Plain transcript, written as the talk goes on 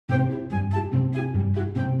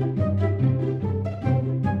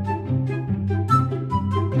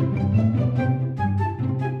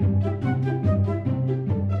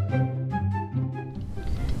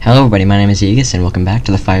Hello everybody, my name is Aegis and welcome back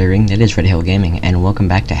to the fire ring that is Red Hill Gaming, and welcome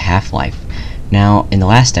back to Half-Life. Now, in the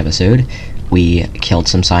last episode, we killed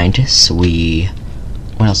some scientists.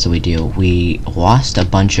 What else did we do? We lost a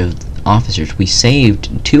bunch of officers. We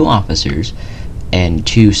saved 2 officers and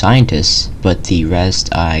 2 scientists, but the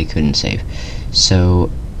rest I couldn't save. So,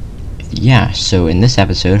 yeah, so in this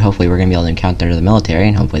episode, hopefully we're going to be able to encounter the military,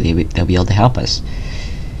 and hopefully they'll be able to help us.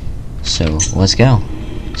 So, let's go.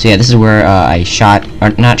 So yeah, this is where I shot,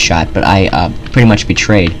 or not shot, but I pretty much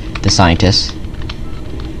betrayed the scientists.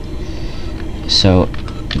 So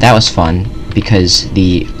that was fun, because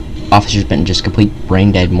the officers been just complete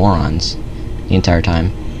brain dead morons the entire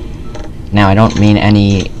time. Now I don't mean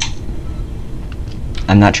any,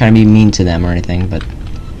 I'm not trying to be mean to them or anything, but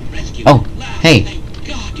oh, hey,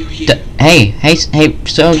 hey,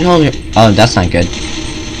 soldier. Oh, that's not good.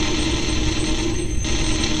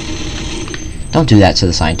 Don't do that to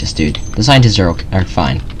the scientists, dude. The scientists are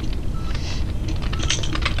fine.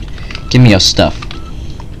 Give me your stuff.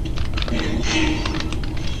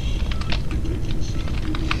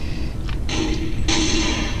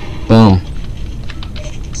 Boom.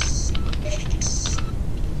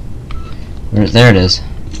 There it is.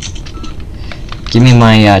 Give me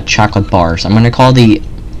my chocolate bars. I'm gonna call the...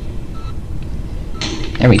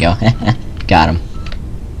 There we go. Got him.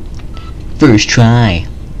 First try.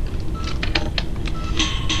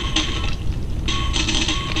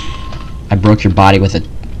 I broke your body with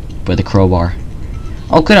a crowbar.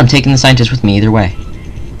 Oh good, I'm taking the scientist with me either way.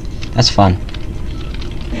 That's fun.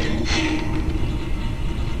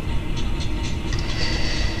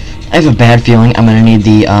 I have a bad feeling I'm gonna need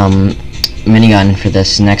the minigun for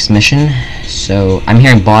this next mission. So I'm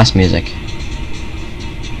hearing boss music.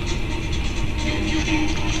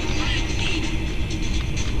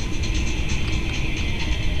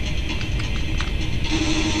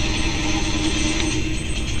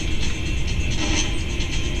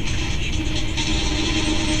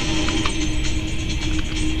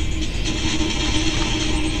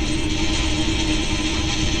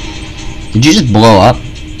 Did you just blow up?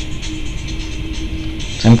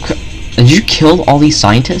 Did you kill all these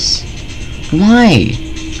scientists? Why?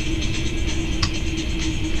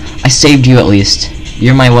 I saved you at least.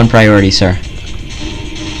 You're my one priority, sir.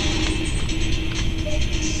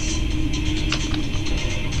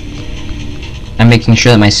 I'm making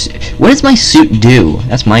sure that my what does my suit do?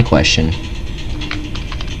 That's my question.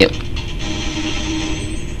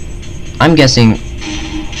 I'm guessing.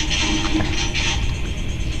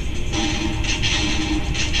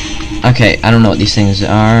 Okay, I don't know what these things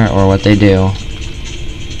are or what they do.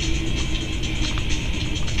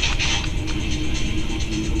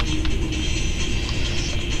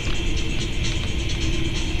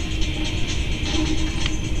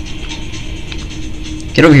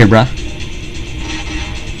 Get over here, bruh.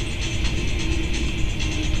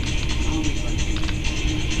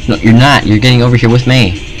 No, you're not. You're getting over here with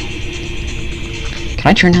me. Can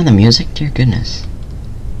I turn down the music? Dear goodness.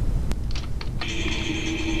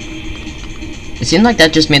 It seemed like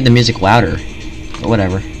that just made the music louder, but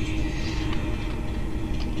whatever.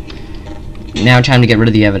 Now time to get rid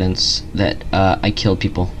of the evidence that I killed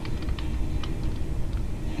people.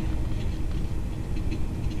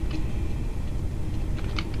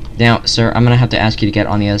 Now, sir, I'm gonna have to ask you to get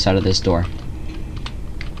on the other side of this door.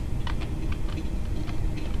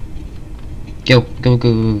 Go, go,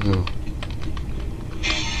 go, go, go.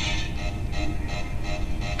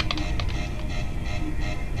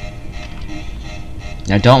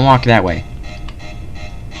 Now don't walk that way.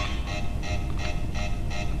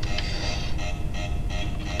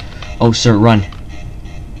 Oh, sir, run.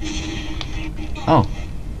 Oh.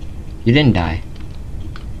 You didn't die.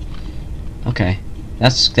 Okay.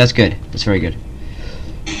 That's good. That's very good.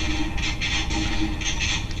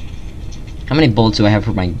 How many bullets do I have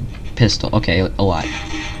for my pistol? Okay, a lot.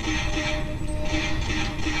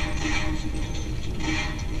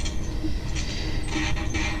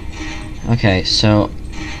 Okay, so...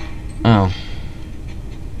 Oh.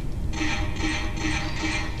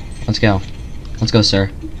 Let's go. Let's go, sir.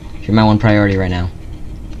 You're my one priority right now.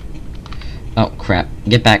 Oh, crap.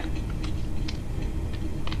 Get back.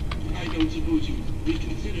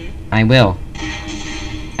 I will.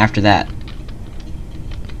 After that.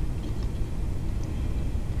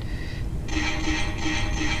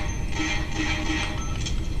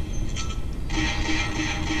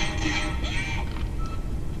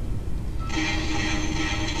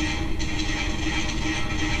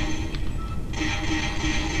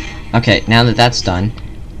 Okay, now that that's done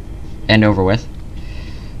and over with,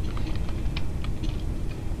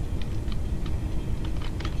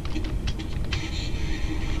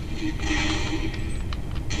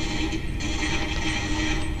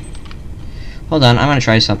 Hold on, I'm gonna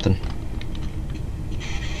try something.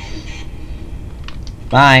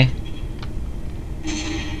 Bye.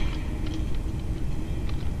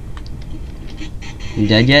 You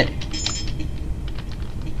dead yet?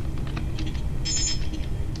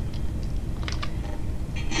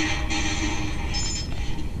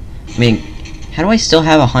 I mean, how do I still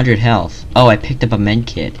have 100 health? Oh, I picked up a med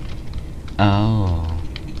kit. Oh.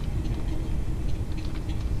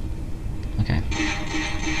 Okay.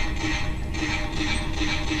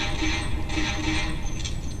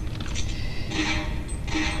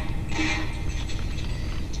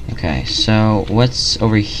 Okay, so what's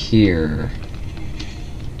over here?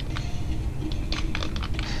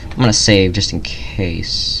 I'm gonna save just in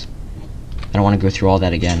case. I don't want to go through all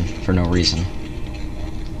that again for no reason.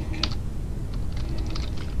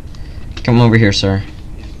 Come over here, sir.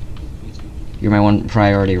 You're my one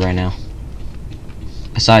priority right now.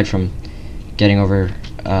 Aside from getting over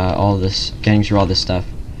all this, getting through all this stuff,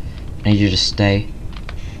 I need you to stay.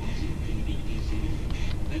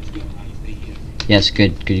 Yes,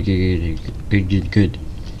 good.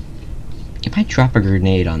 If I drop a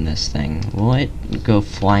grenade on this thing, will it go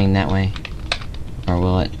flying that way? Or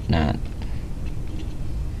will it not?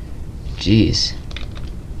 Jeez.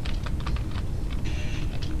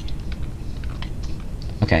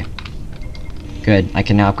 Okay. Good. I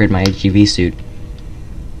can now upgrade my HGV suit.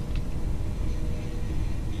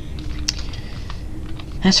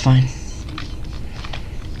 That's fine.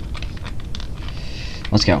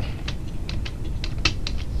 Let's go.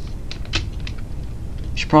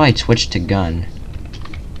 Should probably switch to gun.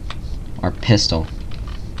 Or pistol.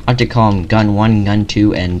 I have to call them gun 1, gun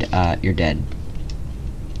 2, and you're dead.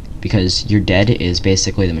 Because you're dead is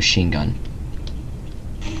basically the machine gun.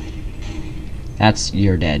 That's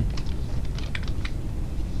you're dead.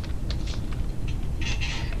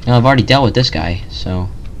 Now I've already dealt with this guy, so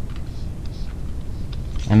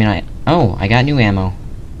I mean I got new ammo.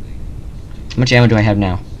 How much ammo do I have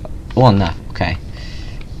now? Well, enough, okay.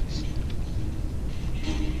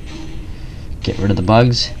 Get rid of the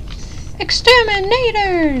bugs.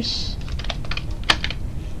 Exterminators!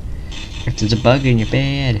 If there's a bug in your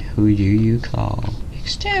bed, who do you call?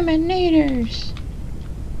 Exterminators!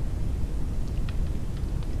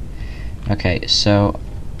 Okay, so...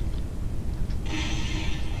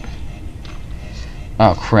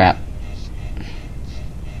 Oh, crap.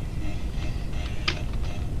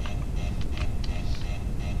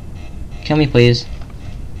 Kill me, please.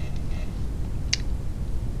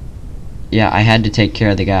 Yeah, I had to take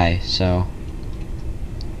care of the guy, so...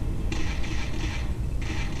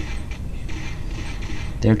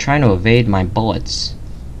 They're trying to evade my bullets.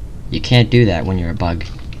 You can't do that when you're a bug.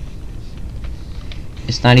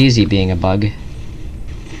 It's not easy being a bug.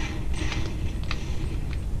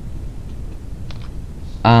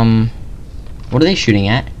 What are they shooting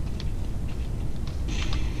at?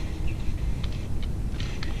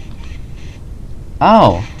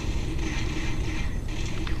 Oh!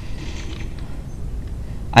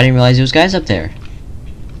 I didn't realize there was guys up there.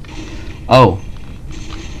 Oh.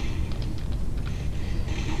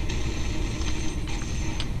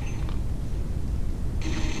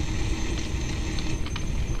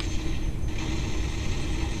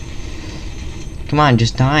 Come on,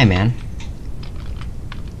 just die, man.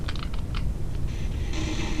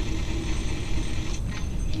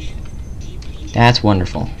 That's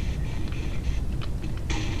wonderful.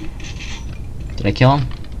 Did I kill him?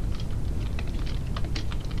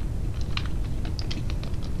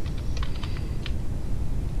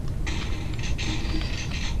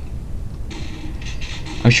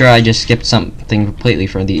 I'm sure I just skipped something completely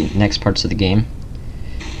for the next parts of the game.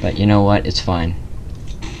 But you know what? It's fine.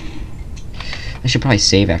 I should probably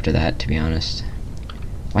save after that, to be honest.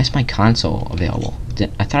 Why is my console available?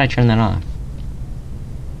 I thought I turned that off.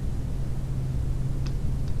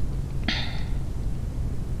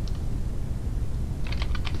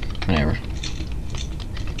 Whatever.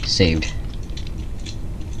 Saved.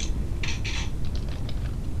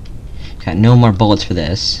 Got no more bullets for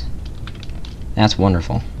this. That's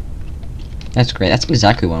wonderful. That's great. That's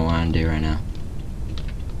exactly what I want to do right now.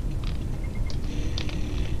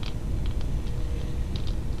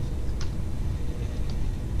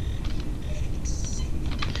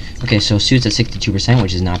 Okay, so suit's at 62%,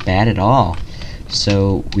 which is not bad at all.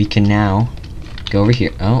 So we can now go over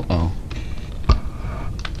here. Oh.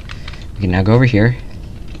 We can now go over here.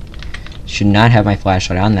 Should not have my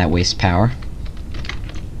flashlight on, that wastes power.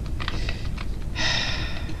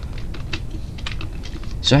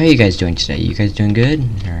 So how are you guys doing today? You guys doing good?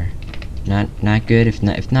 Or not good?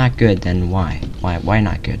 If not good, then why? Why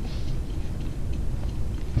not good?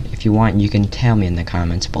 If you want, you can tell me in the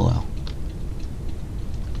comments below.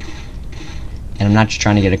 And I'm not just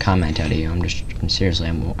trying to get a comment out of you.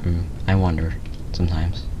 Seriously, I wonder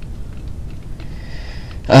sometimes.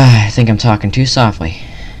 I think I'm talking too softly.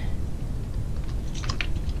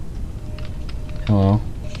 Hello.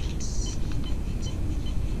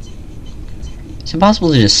 Is it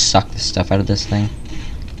possible to just suck the stuff out of this thing?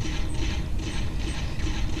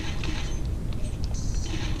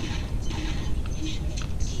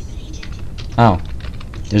 Oh,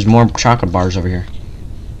 there's more chocolate bars over here.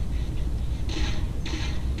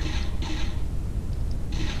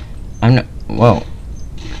 Whoa.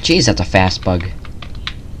 Jeez, that's a fast bug.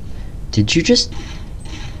 Did you just...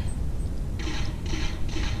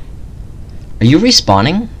 Are you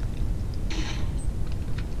respawning?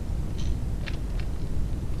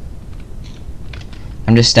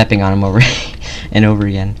 I'm just stepping on him over and over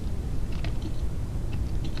again.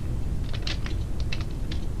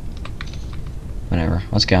 Whatever,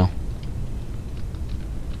 let's go.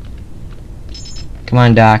 Come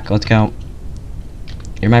on, Doc, let's go.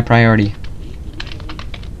 You're my priority.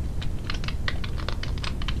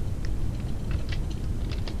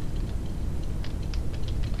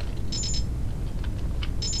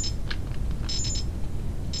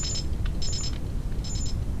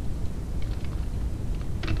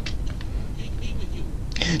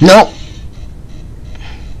 No!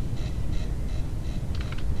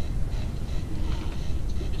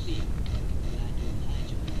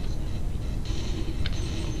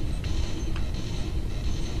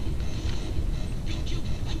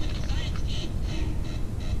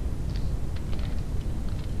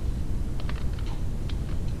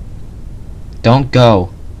 Don't go.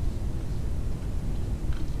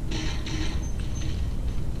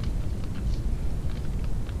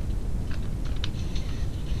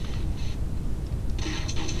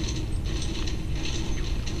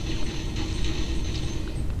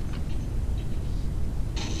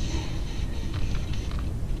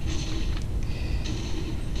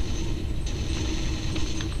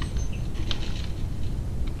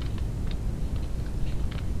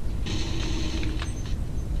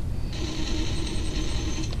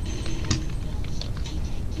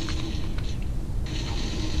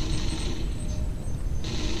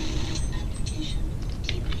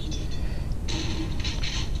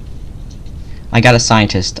 I got a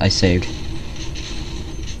scientist I saved.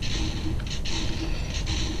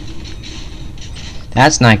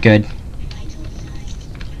 That's not good.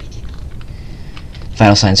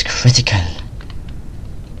 Vital signs critical.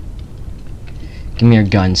 Give me your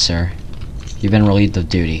gun, sir. You've been relieved of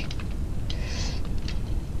duty.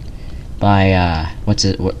 By,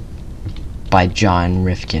 by John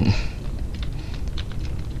Rifkin.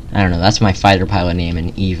 I don't know, that's my fighter pilot name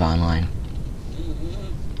in EVE Online.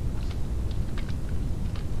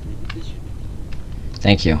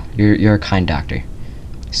 Thank you. You're a kind doctor.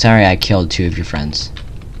 Sorry I killed 2 of your friends.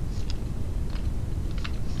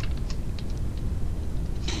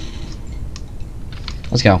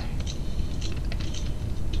 Let's go.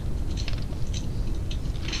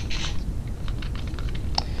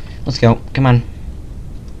 Let's go. Come on.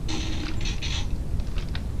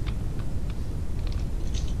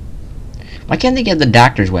 Why can't they get the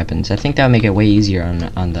doctor's weapons? I think that would make it way easier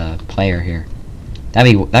on the player here.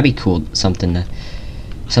 That'd be cool. Something to.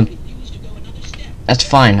 That's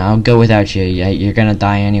fine, I'll go without you. You're gonna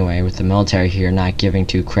die anyway, with the military here not giving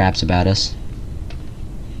 2 craps about us.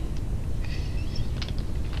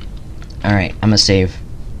 Alright, I'm gonna save.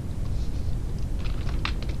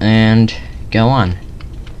 And go on.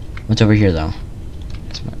 What's over here, though?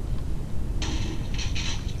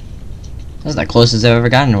 That's the closest I've ever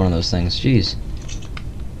gotten to one of those things. Jeez.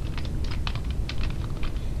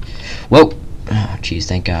 Whoa! Oh, jeez,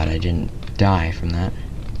 thank God I didn't die from that.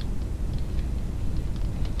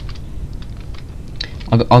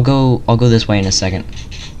 I'll go this way in a second.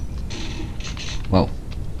 Whoa.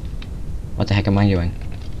 What the heck am I doing?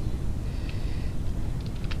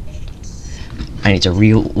 I need to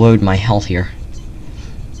reload my health here.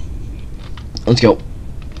 Let's go.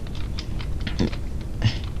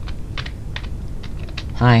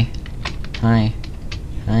 Hi. Hi.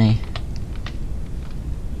 Hi.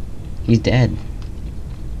 He's dead.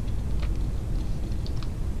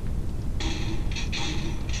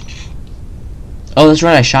 Oh, that's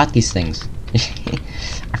right, I shot these things.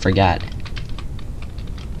 I forgot.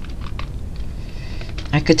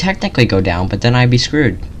 I could technically go down, but then I'd be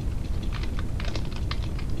screwed.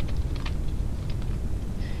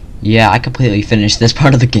 Yeah, I completely finished this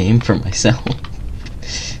part of the game for myself.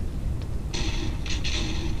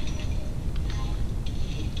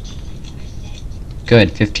 Good,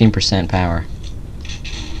 15% power.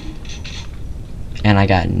 And I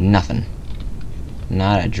got nothing.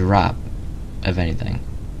 Not a drop. of anything.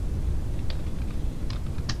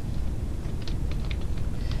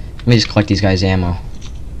 Let me just collect these guys' ammo.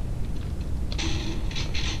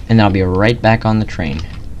 And then I'll be right back on the train.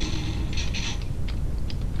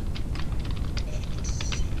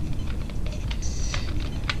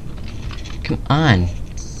 Come on.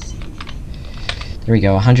 There we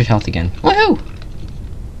go, 100 health again. Woohoo!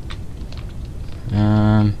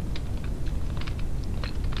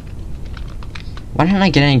 Why didn't I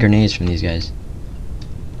get any grenades from these guys?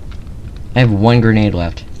 I have 1 grenade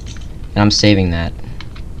left. And I'm saving that.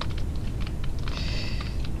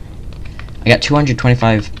 I got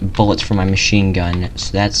 225 bullets for my machine gun,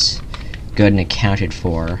 so that's good and accounted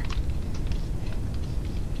for.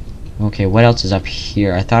 Okay, what else is up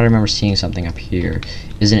here? I thought I remember seeing something up here.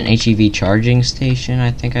 Is it an HEV charging station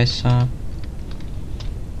I think I saw?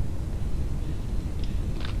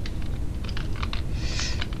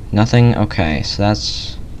 Nothing? Okay, so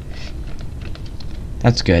that's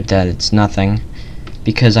good that it's nothing,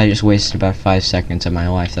 because I just wasted about 5 seconds of my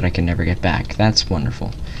life that I can never get back. That's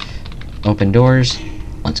wonderful. Open doors.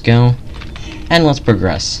 Let's go. And let's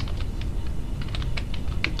progress.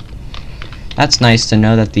 That's nice to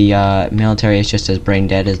know that the military is just as brain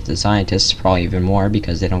dead as the scientists, probably even more,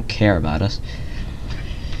 because they don't care about us.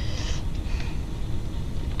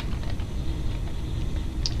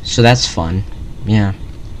 So that's fun. Yeah.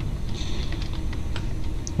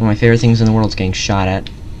 One of my favorite things in the world is getting shot at.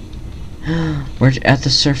 We're at the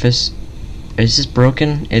surface. Is this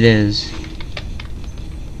broken? It is.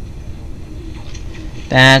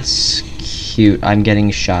 That's cute. I'm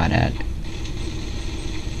getting shot at.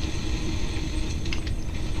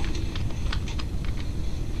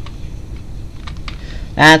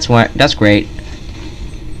 That's great.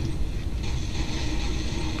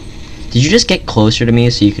 Did you just get closer to me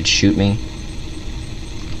so you could shoot me?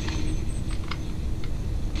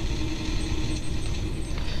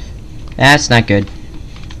 That's not good.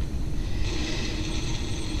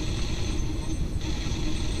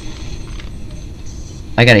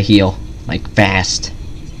 I gotta heal, like, fast.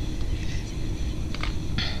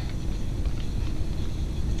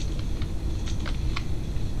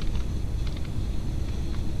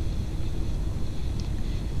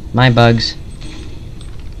 My bugs.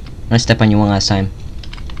 I'm gonna step on you one last time.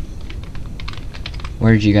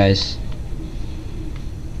 Where did you guys?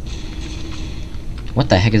 What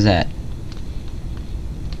the heck is that?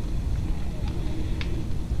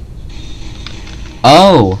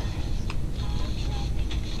 Oh!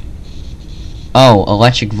 Oh,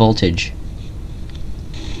 electric voltage.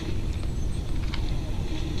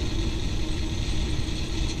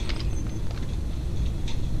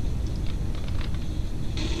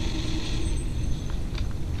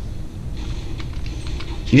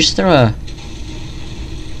 You just throw a...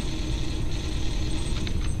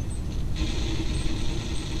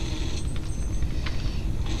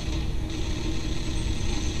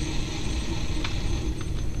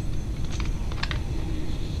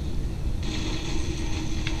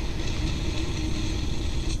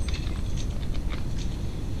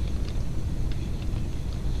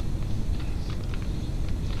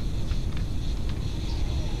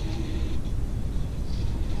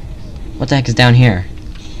 What the heck is down here?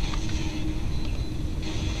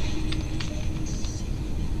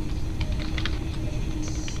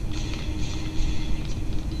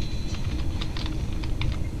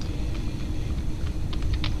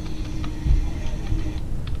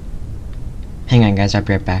 Hang on guys, I'll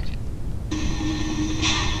be right back.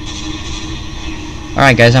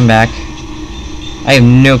 Alright guys, I'm back. I have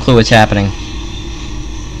no clue what's happening.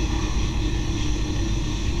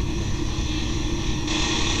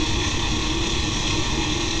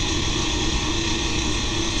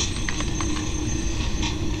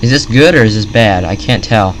 Is this good or is this bad? I can't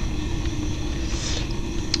tell.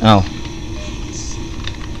 Oh.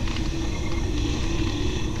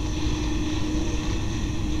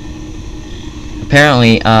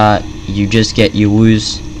 Apparently, you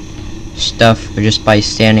lose stuff just by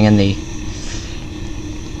standing in the...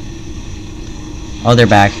 Oh, they're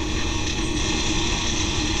back.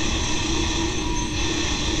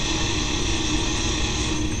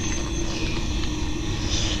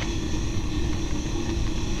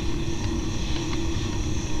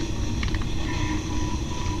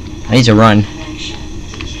 I need to run.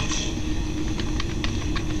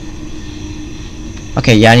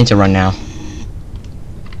 Okay, yeah, I need to run now.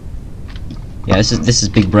 Yeah, this is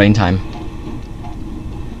big brain time.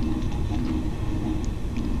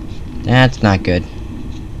 That's not good.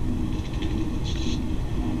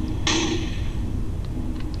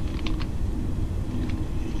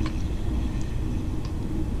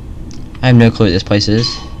 I have no clue what this place is.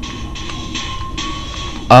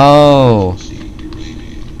 Oh.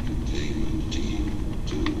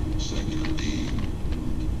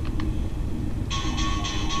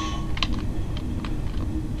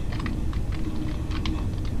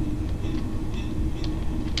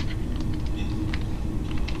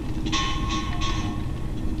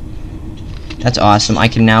 That's awesome. I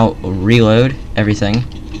can now reload everything.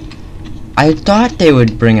 I thought they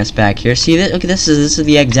would bring us back here. See, look at this. This is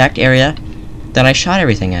the exact area that I shot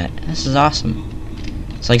everything at. This is awesome.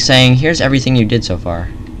 It's like saying, here's everything you did so far.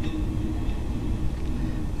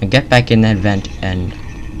 Now get back in that vent and...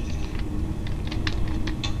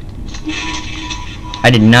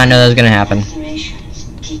 I did not know that was gonna happen.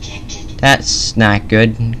 That's not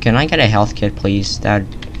good. Can I get a health kit, please? That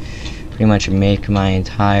would pretty much make my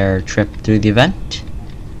entire trip through the event.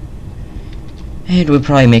 It would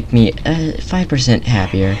probably make me 5%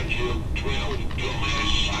 happier.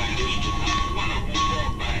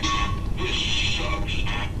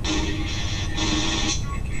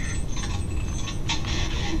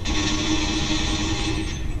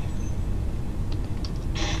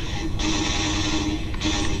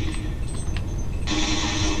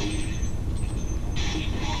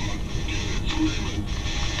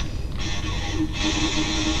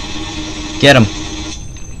 Get him.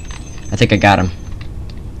 I think I got him.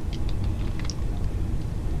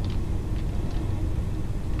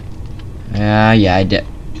 Yeah, I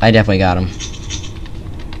definitely got him.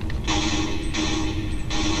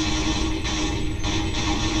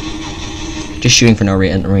 Just shooting for no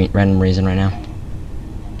random reason right now.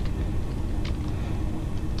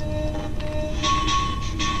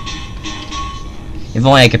 If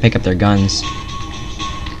only I could pick up their guns.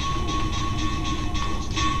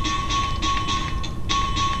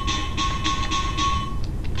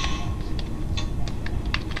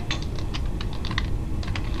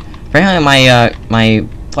 Apparently my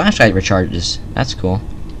flashlight recharges. That's cool.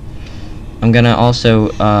 I'm gonna also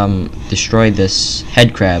destroy this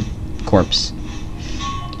head crab corpse.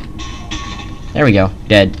 There we go.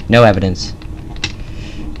 Dead. No evidence.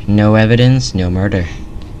 No evidence, no murder.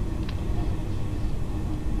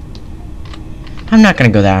 I'm not gonna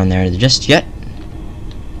go down there just yet.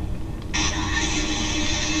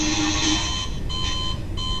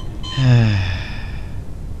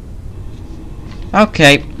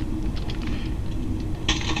 Okay.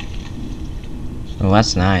 Oh,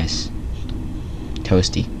 that's nice.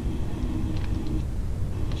 Toasty.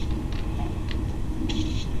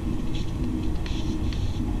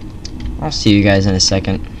 I'll see you guys in a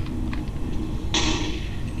second.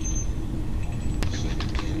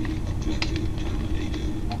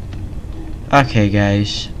 Okay,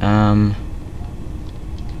 guys.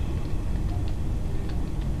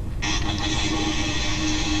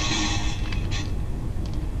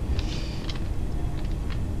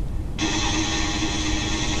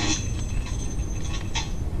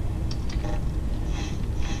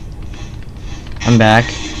 I'm back.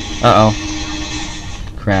 Uh-oh.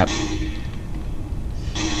 Crap.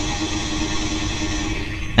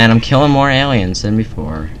 And I'm killing more aliens than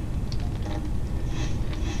before.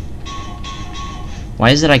 Why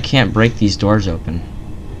is it I can't break these doors open?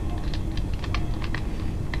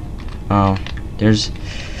 Oh, there's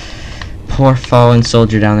poor fallen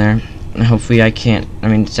soldier down there. Hopefully I can't,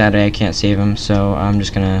 sadly I can't save him, so I'm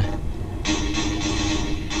just gonna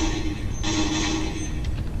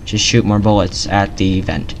just shoot more bullets at the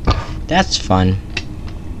vent. That's fun.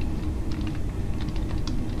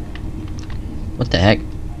 What the heck?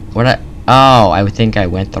 Oh, I would think I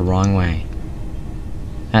went the wrong way.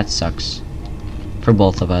 That sucks. For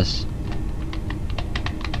both of us.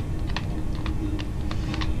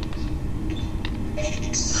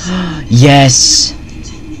 Yes!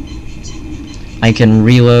 I can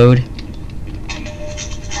reload.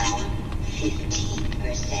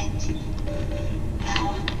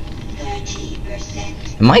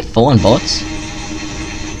 Am I full on bullets?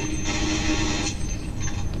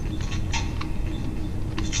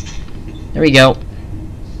 There we go.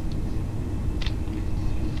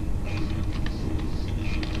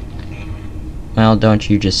 Well, don't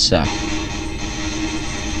you just suck.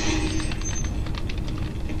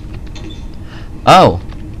 Oh!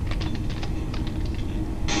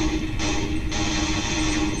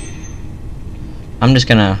 I'm just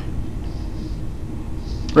gonna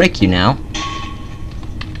break you now.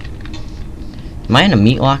 Am I in a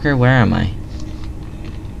meat locker? Where am I?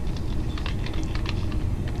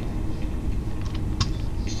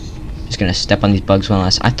 Just gonna step on these bugs one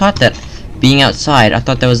last. I thought that being outside, I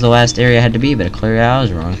thought that was the last area I had to be, but clearly I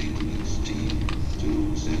was wrong.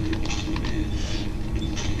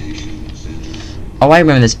 Oh, I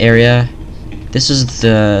remember this area. This is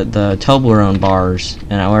the Toblerone bars,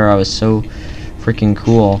 and where I was so freaking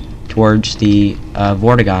cool towards the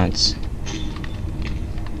Vortigons.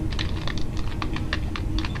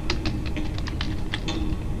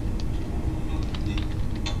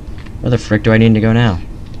 Where the frick do I need to go now?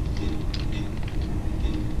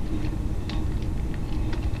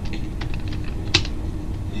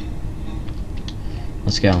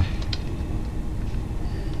 Let's go.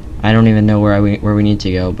 I don't even know where we need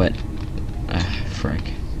to go, but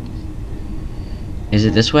frick. Is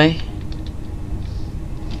it this way?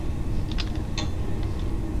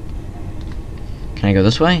 Can I go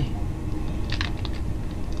this way?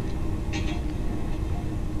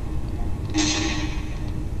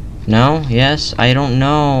 No? Yes? I don't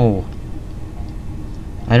know.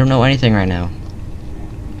 I don't know anything right now.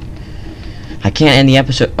 I can't end the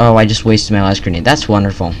episode. Oh, I just wasted my last grenade. That's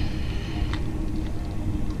wonderful.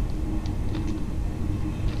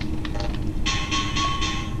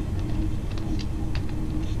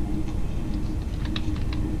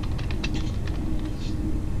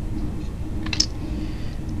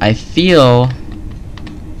 I feel...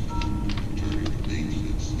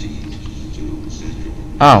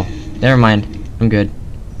 Oh, never mind. I'm good.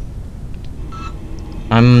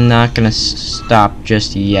 I'm not gonna stop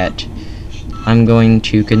just yet. I'm going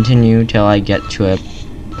to continue till I get to a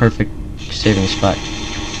perfect saving spot.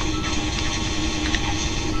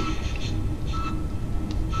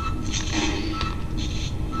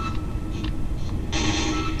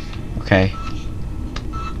 Okay.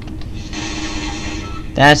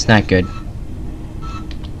 That's not good.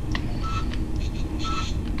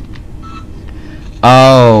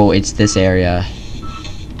 Oh, it's this area.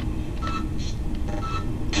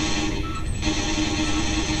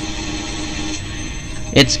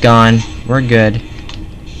 It's gone. We're good.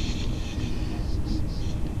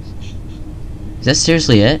 Is that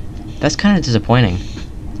seriously it? That's kind of disappointing.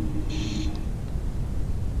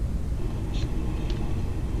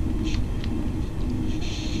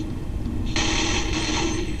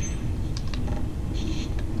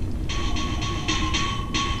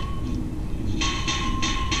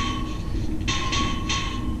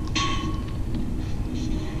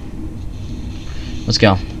 Let's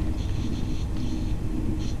go.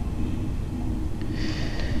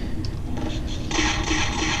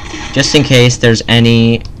 Just in case there's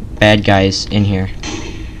any bad guys in here.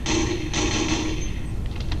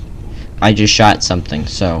 I just shot something,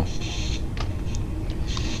 so.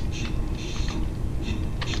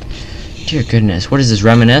 Dear goodness, what is this,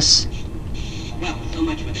 reminisce? Well, so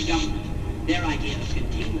much for the government. Their idea of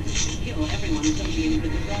containment is to kill everyone associated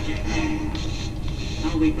with the project.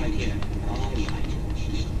 I'll wait right here. All right.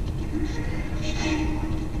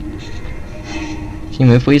 Can you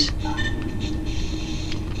move, please?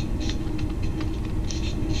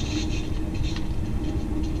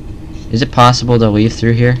 Is it possible to leave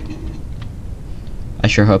through here? I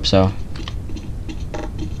sure hope so.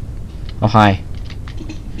 Oh, hi.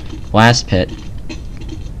 Last pit.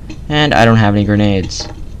 And I don't have any grenades.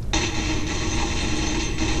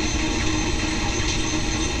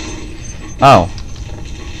 Oh.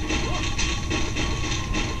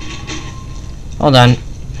 Hold on.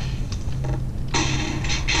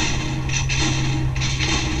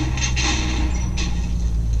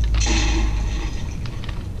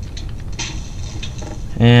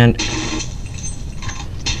 And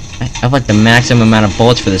I have like the maximum amount of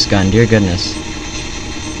bullets for this gun, dear goodness.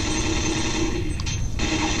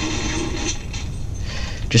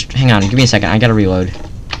 Just hang on, give me a second, I gotta reload.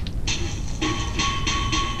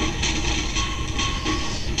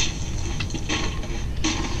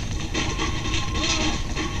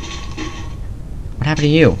 What happened to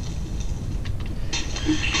you?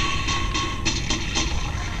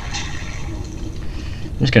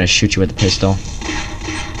 I'm just gonna shoot you with the pistol.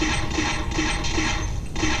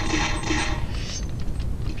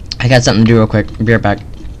 I got something to do real quick. Be right back.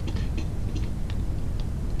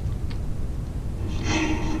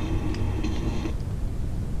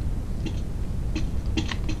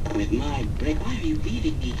 With my break, why are you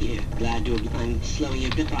leaving me here? Glad to. I'm slowing you.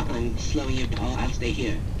 I'm slowing you. Oh, I'll stay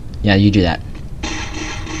here. Yeah, you do that.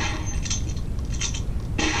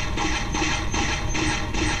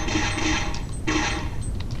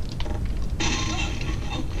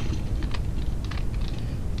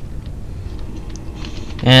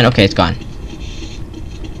 And okay, it's gone.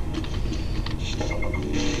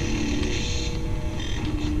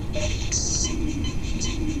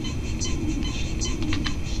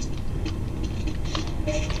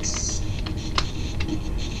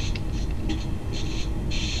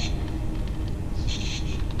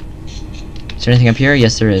 Is there anything up here?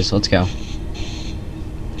 Yes, there is. Let's go.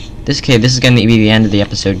 this is gonna be the end of the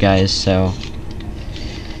episode, guys. So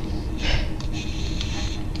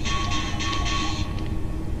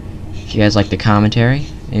if you guys like the commentary,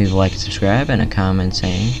 maybe like and subscribe and a comment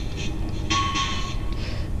saying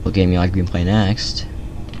what game you like we can play next.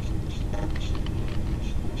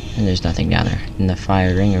 And there's nothing down there in the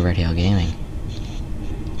fire ring of Red Hill Gaming.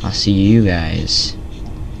 I'll see you guys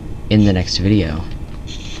in the next video.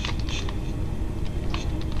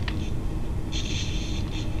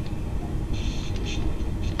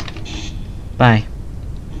 Bye.